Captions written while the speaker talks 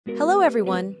Hello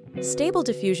everyone! Stable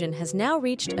Diffusion has now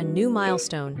reached a new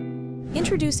milestone.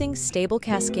 Introducing Stable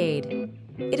Cascade.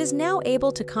 It is now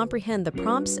able to comprehend the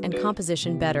prompts and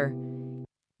composition better.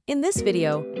 In this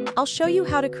video, I'll show you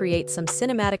how to create some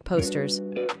cinematic posters.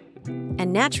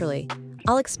 And naturally,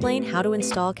 I'll explain how to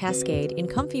install Cascade in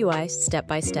ComfyUI step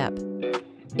by step.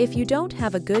 If you don't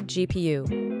have a good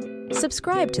GPU,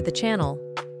 subscribe to the channel,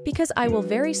 because I will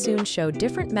very soon show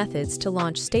different methods to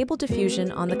launch Stable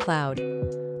Diffusion on the cloud.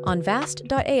 On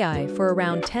Vast.ai for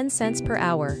around 10 cents per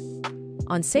hour.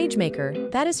 On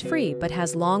SageMaker, that is free but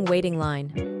has long waiting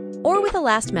line. Or with a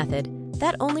last method,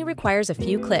 that only requires a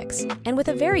few clicks and with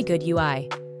a very good UI.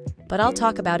 But I'll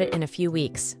talk about it in a few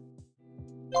weeks.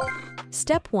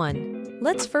 Step 1.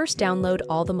 Let's first download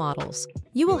all the models.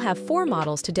 You will have 4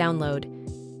 models to download.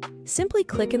 Simply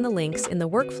click in the links in the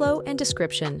workflow and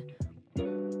description.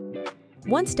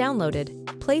 Once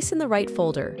downloaded, place in the right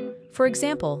folder. For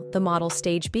example, the model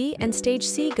Stage B and Stage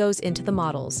C goes into the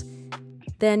models.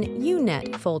 Then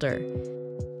UNet folder.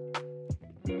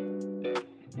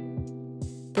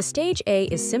 The Stage A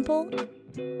is simple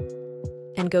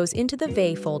and goes into the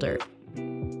VE folder.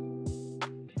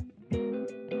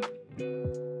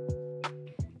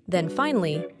 Then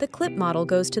finally, the clip model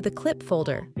goes to the clip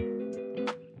folder.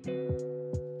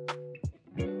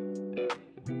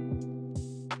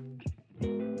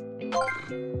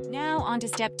 Now on to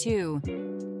step 2.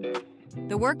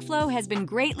 The workflow has been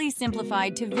greatly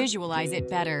simplified to visualize it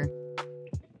better.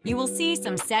 You will see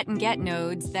some set and get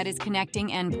nodes that is connecting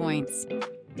endpoints.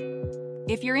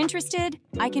 If you're interested,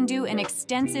 I can do an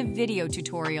extensive video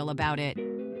tutorial about it.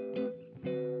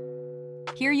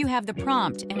 Here you have the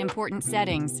prompt and important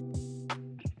settings.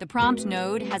 The prompt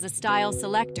node has a style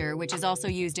selector, which is also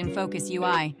used in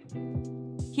ComfyUI.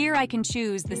 Here I can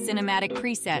choose the cinematic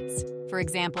presets, for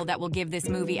example, that will give this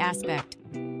movie aspect.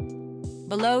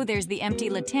 Below there's the empty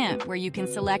latent where you can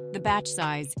select the batch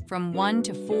size from 1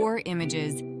 to 4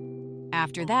 images.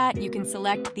 After that, you can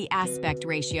select the aspect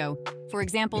ratio, for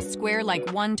example, square like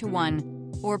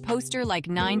 1:1 or poster like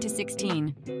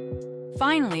 9:16.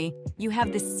 Finally, you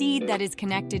have the seed that is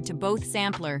connected to both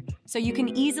sampler, so you can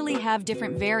easily have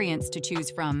different variants to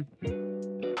choose from.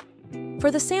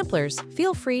 For the samplers,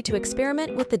 feel free to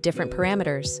experiment with the different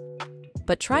parameters.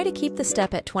 But try to keep the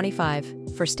step at 25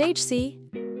 for Stage C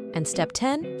and step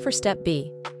 10 for step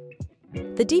B.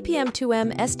 The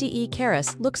DPM2M SDE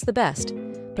Keras looks the best,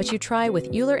 but you try with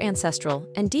Euler Ancestral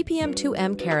and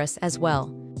DPM2M Keras as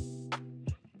well.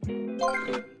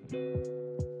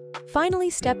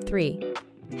 Finally, step 3.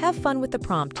 Have fun with the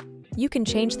prompt. You can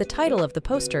change the title of the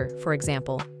poster, for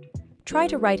example. Try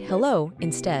to write hello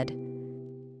instead.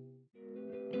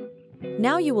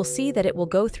 Now you will see that it will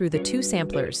go through the 2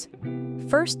 samplers.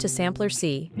 First to sampler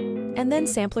C, and then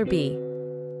sampler B.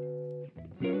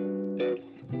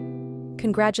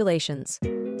 Congratulations!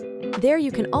 There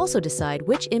you can also decide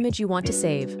which image you want to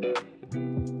save,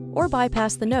 or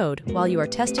bypass the node while you are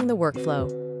testing the workflow.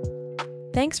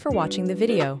 Thanks for watching the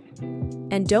video,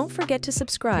 and don't forget to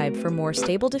subscribe for more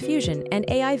Stable Diffusion and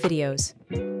AI videos.